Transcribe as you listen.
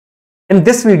In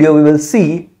this video, we will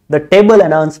see the table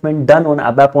enhancement done on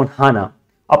ABAP on HANA.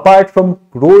 Apart from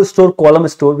row store, column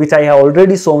store, which I have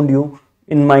already shown you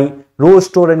in my row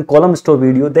store and column store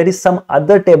video, there is some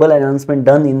other table enhancement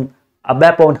done in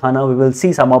ABAP on HANA. We will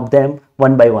see some of them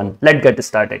one by one. Let's get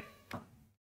started.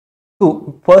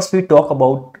 So first we talk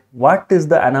about what is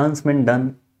the enhancement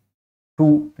done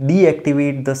to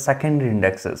deactivate the secondary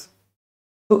indexes.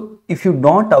 So if you're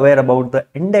not aware about the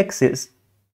indexes,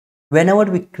 whenever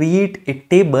we create a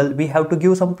table, we have to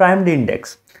give some primary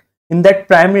index. In that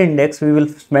primary index, we will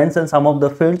mention some of the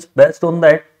fields. Based on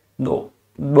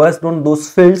those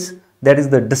fields, there is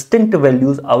the distinct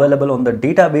values available on the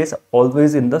database,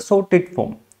 always in the sorted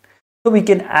form. So we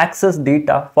can access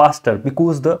data faster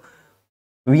because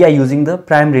we are using the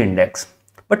primary index.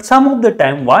 But some of the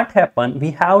time what happen,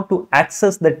 we have to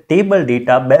access the table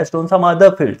data based on some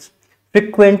other fields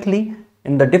frequently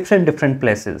in the different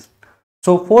places.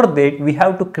 So for that, we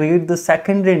have to create the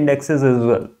secondary indexes as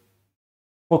well.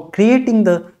 For creating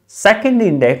the secondary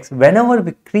index, whenever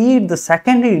we create the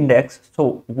secondary index,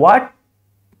 so what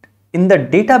in the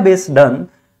database done,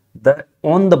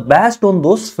 based on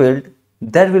those fields,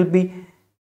 there will be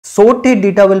sorted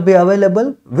data will be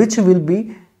available, which will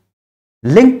be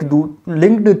linked to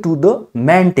the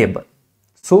main table.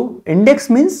 So index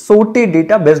means sorted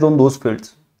data based on those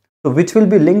fields, so which will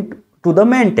be linked to the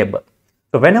main table.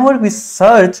 So whenever we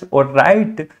search or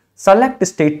write select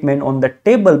statement on the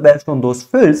table based on those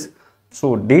fields,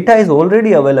 so data is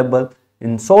already available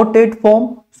in sorted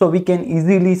form, so we can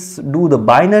easily do the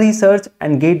binary search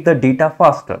and get the data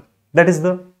faster. That is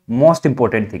the most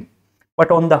important thing.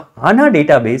 But on the HANA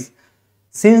database,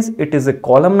 since it is a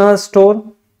columnar store,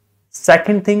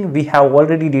 second thing, we have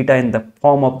already data in the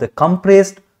form of the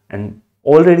compressed and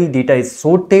already data is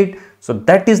sorted. So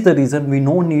that is the reason we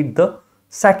don't need the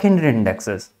secondary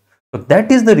indexes. So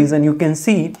that is the reason you can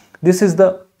see this is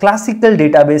the classical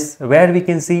database where we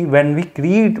can see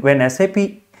when SAP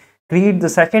create the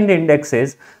secondary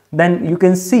indexes, then you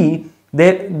can see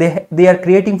they are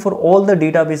creating for all the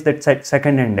database that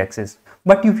secondary indexes.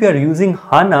 But if you are using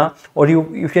HANA or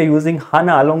if you are using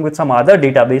HANA along with some other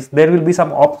database, there will be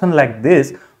some option like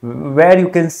this where you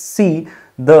can see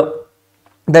the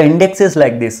indexes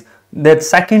like this. The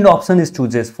second option is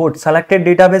chooses for selected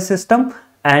database system,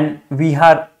 and we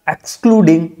are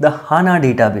excluding the HANA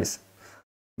database.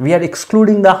 We are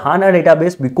excluding the HANA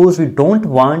database because we don't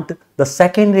want the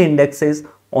secondary indexes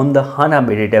on the HANA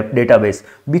database,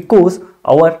 because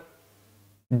our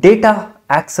data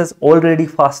access already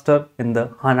faster in the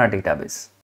HANA database.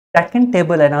 Second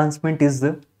table enhancement is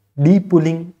the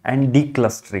depulling and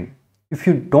declustering. If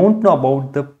you don't know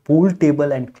about the pool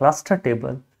table and cluster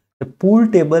table, the pool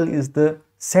table is the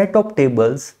set of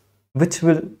tables which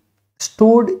will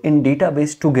stored in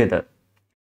database together.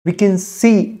 We can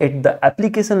see at the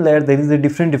application layer there is a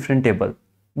different table,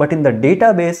 but in the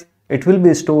database it will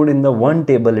be stored in the one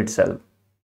table itself.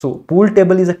 So pool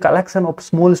table is a collection of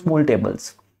small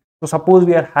tables. So suppose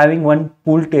we are having one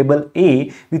pool table A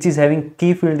which is having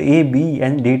key field A, B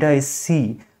and data is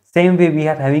C. Same way we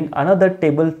are having another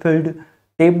pool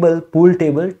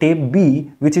table tab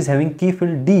B which is having key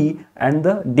field D and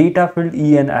the data field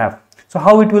E and F. So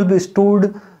how it will be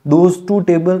stored? Those two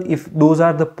tables, if those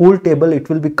are the pool table, it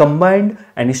will be combined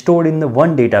and stored in the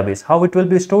one database. How it will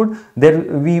be stored? There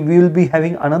we will be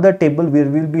having another table where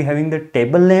we will be having the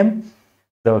table name,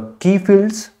 the key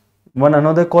fields, one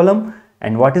another column,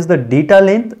 and what is the data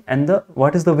length, and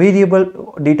what is the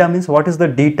variable data means what is the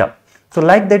data. So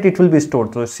like that it will be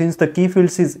stored. So since the key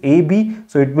fields is AB,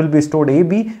 so it will be stored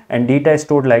AB, and data is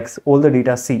stored like all the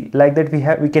data C. Like that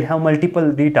we can have multiple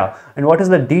data, and what is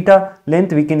the data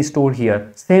length we can store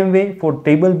here. Same way for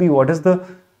table B, what is the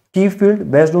key field,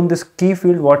 based on this key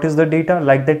field what is the data.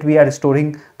 Like that we are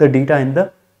storing the data in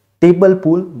the table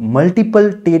pool, multiple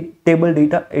table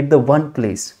data at the one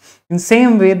place. In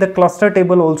same way, the cluster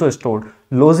table also stored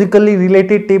logically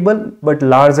related table but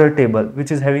larger table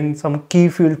which is having some key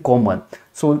field common.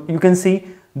 So you can see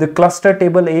the cluster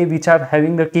table A which are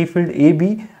having the key field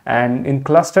AB, and in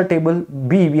cluster table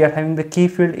B we are having the key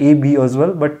field AB as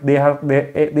well, but they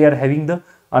are having the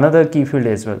another key field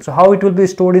as well. So how it will be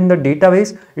stored in the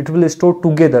database? It will be stored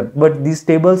together. But these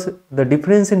tables, the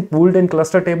difference in pooled and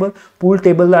cluster table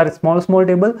are small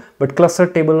table, but cluster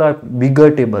table are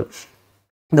bigger table.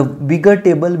 The bigger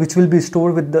table which will be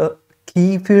stored with the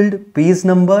key field, page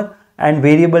number and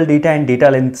variable data and data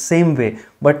length same way.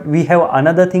 But we have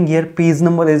another thing here, page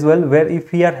number as well, where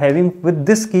if we are having with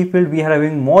this key field we are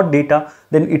having more data,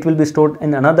 then it will be stored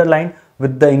in another line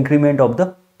with the increment of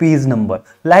the page number.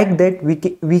 Like that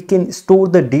we can store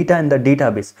the data in the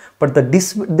database. But the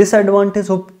disadvantage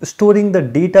of storing the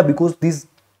data, because this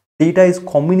data is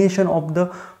combination of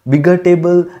the bigger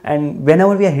table, and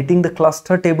whenever we are hitting the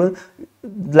cluster table,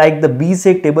 like the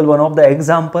BSEC table, one of the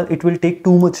example, it will take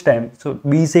too much time. So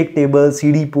BSEC table,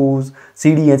 CD pose,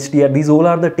 CD HDR, these all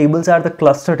are the tables, are the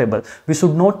cluster table. We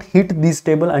should not hit this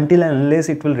table until and unless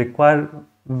it will require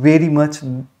very much.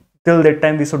 Till that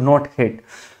time we should not hit.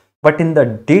 But in the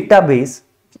database,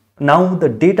 now the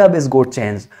database got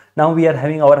changed. Now we are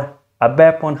having our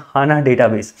ABAP on HANA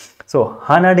database. So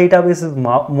HANA database is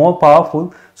more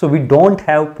powerful. So we don't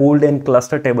have pooled and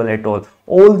cluster table at all.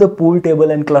 All the pool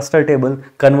table and cluster table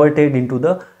converted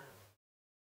into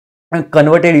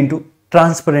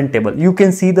transparent table. You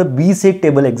can see the BSEC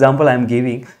table example I am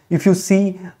giving. If you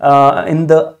see in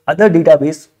the other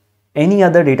database, any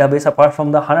other database apart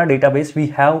from the HANA database, we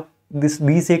have this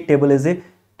BSEC table is a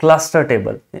cluster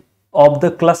table. Of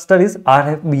the cluster is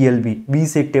RFBLB.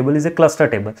 BSEC table is a cluster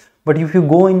table. But if you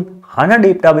go in HANA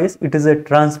database, it is a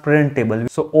transparent table.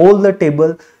 So all the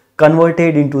table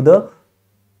converted into the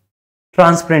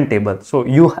transparent table. So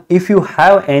if you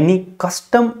have any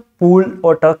custom pool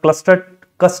or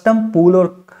custom pool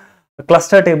or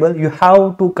cluster table, you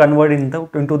have to convert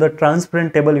into the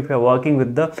transparent table if you are working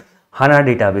with the HANA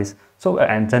database. So,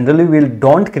 and generally we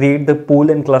don't create the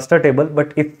pool and cluster table,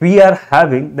 but if we are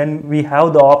having, then we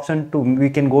have the option to, we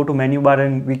can go to menu bar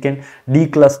and we can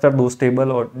decluster those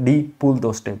table or depool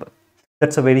those table.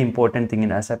 That's a very important thing in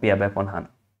SAP ABAP on HANA.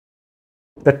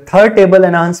 The third table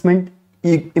enhancement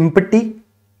is empty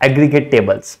aggregate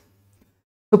tables.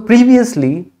 So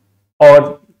previously,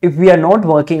 or if we are not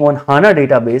working on HANA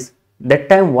database, that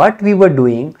time what we were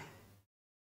doing,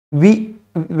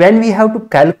 when we have to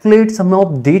calculate some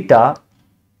of data,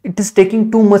 it is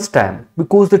taking too much time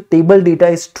because the table data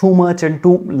is too much and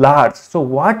too large. So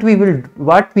what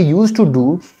we used to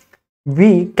do,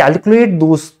 we calculate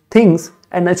those things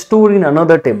and store in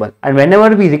another table, and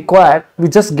whenever we require, we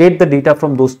just get the data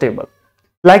from those tables,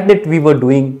 like that we were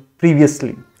doing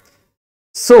previously.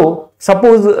 So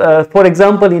suppose for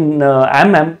example in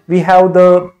MM we have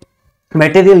the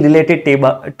material related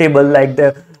table like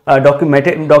the document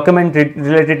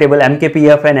related table,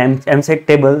 MKPF and MSEC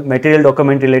table, material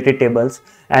document related tables,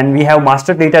 and we have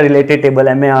master data related table,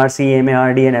 MARC,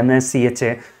 MARD and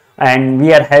MSCHA, and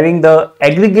we are having the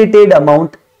aggregated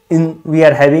amount we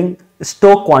are having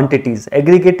stock quantities,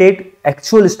 aggregated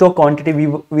actual stock quantity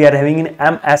we are having in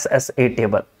MSSA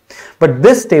table. But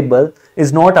this table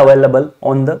is not available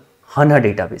on the HANA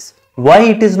database. Why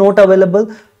it is not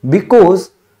available?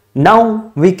 Because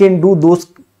now we can do those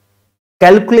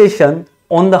calculation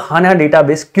on the HANA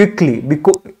database quickly,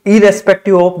 because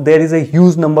irrespective of there is a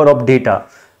huge number of data,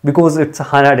 because it's a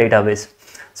HANA database.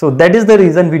 So that is the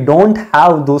reason we don't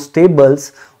have those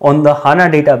tables on the HANA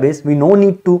database. We no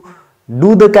need to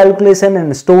do the calculation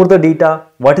and store the data.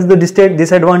 What is the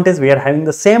disadvantage? We are having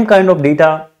the same kind of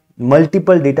data,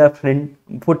 multiple data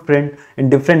footprint in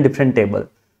different table.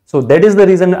 So that is the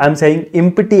reason I am saying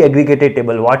empty aggregated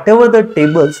table. Whatever the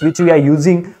tables which we are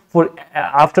using for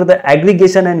after the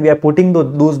aggregation and we are putting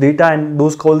those data and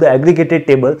those called the aggregated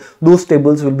table, those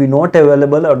tables will be not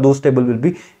available, or those table will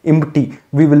be empty.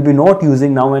 We will be not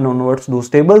using now and onwards those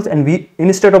tables, and we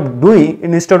instead of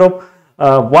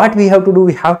what we have to do,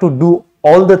 we have to do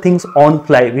all the things on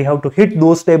fly. We have to hit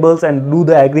those tables and do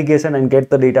the aggregation and get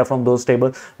the data from those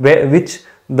tables which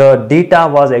the data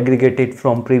was aggregated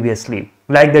from previously.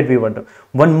 Like that we want to.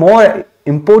 One more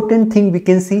important thing we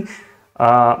can see,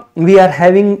 we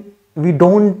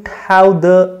don't have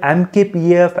the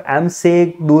MKPF,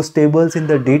 MSEC, those tables in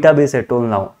the database at all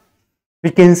now. We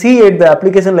can see at the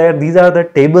application layer, these are the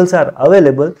tables are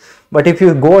available, but if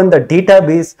you go in the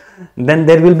database, then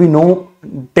there will be no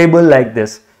table like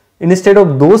this. Instead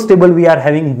of those table, we are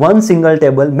having one single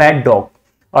table, MADDoc.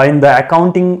 In the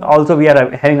accounting also we are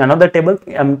having another table.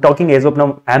 I'm talking as of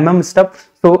now MM stuff.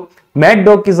 So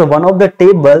MADDoc is one of the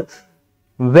table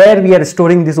where we are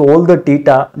storing all the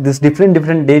data, this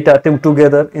different data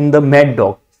together in the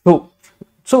MADDoc.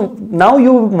 So now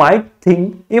you might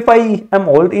think, if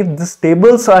these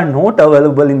tables are not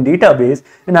available in database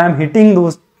and I am hitting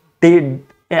those, I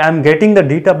am getting the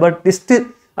data, but still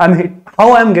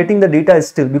how I am getting the data is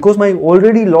still because my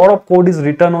already lot of code is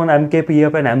written on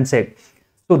MKPF and MSEC.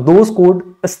 So those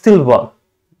code still work.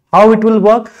 How it will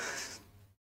work?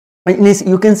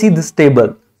 You can see this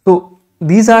table. So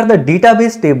these are the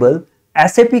database table.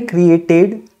 SAP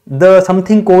created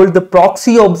something called the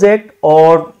proxy object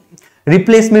or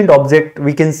replacement object.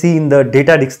 We can see in the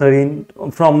data dictionary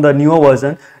from the newer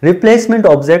version, replacement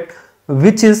object,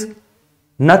 which is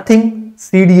nothing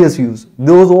CDS views.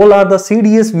 Those all are the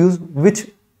CDS views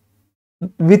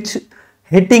which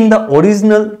hitting the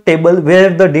original table where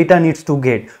the data needs to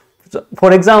get. So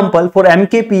for example, for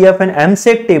MKPF and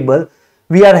MSEC table,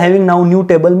 we are having now new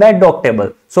table MATDOC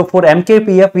table. So for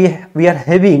MKPF, we are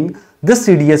having this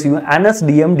CDS view,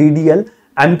 NSDM, DDL,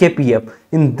 MKPF.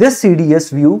 In this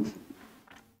CDS view,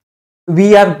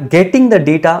 we are getting the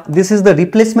data. This is the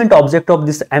replacement object of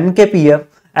this MKPF,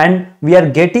 and we are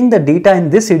getting the data in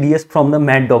this CDS from the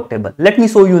MATDOC table. Let me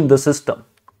show you in the system.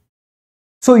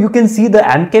 So you can see the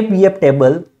MKPF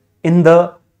table in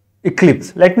the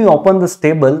Eclipse. Let me open this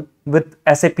table with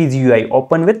SAP GUI.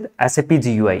 Open with SAP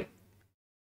GUI.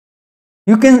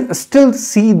 You can still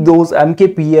see those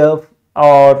MKPF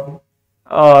or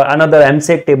another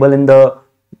MSEC table in the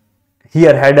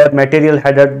here header, material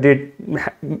header,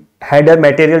 header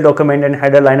material document and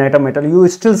header line item material. You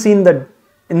still see in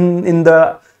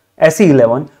the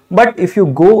SE11. But if you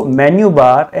go menu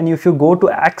bar and if you go to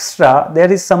extra,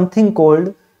 there is something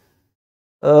called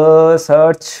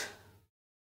search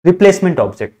replacement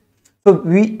object. So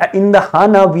we in the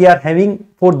HANA we are having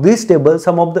for this table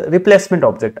some of the replacement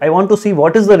object. I want to see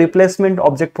what is the replacement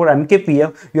object for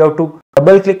MKPF. You have to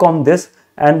double click on this,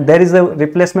 and there is a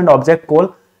replacement object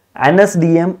called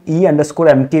NSDM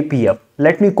E_MKPF.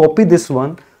 Let me copy this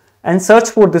one and search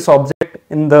for this object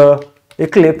in the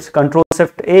Eclipse. Control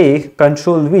Shift A,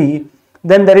 Control V.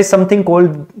 Then there is something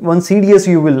called one CDS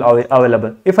view will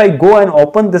available. If I go and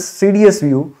open this CDS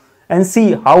view and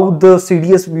see how the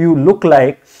CDS view look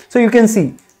like, so you can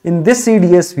see in this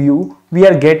CDS view we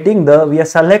are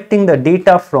selecting the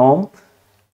data from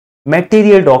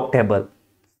material doc table.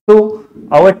 So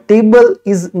our table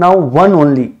is now one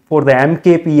only for the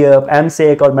MKPF,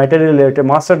 MSEC or material related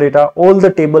master data, all the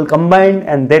table combined,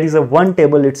 and there is a one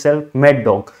table itself,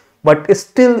 MATDOC. But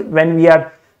still when we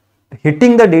are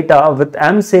hitting the data with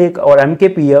MSEC or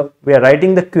MKPF, we are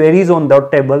writing the queries on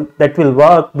that table. That will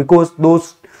work because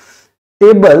those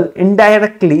table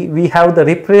indirectly we have the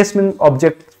replacement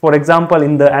object. For example,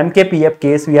 in the MKPF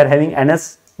case, we are having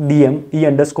NSDM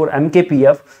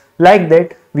E_MKPF. Like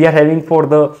that, we are having for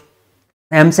the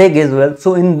MSEC as well.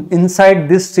 So inside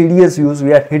this CDS views,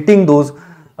 we are hitting those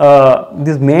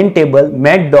this main table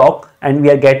MATDOC, and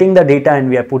we are getting the data and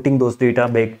we are putting those data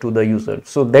back to the user.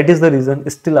 So that is the reason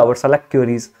still our select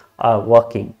queries are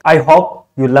working. I hope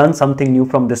you learned something new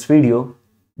from this video.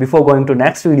 Before going to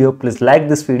next video, please like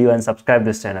this video and subscribe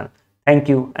this channel. Thank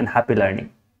you and happy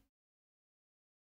learning.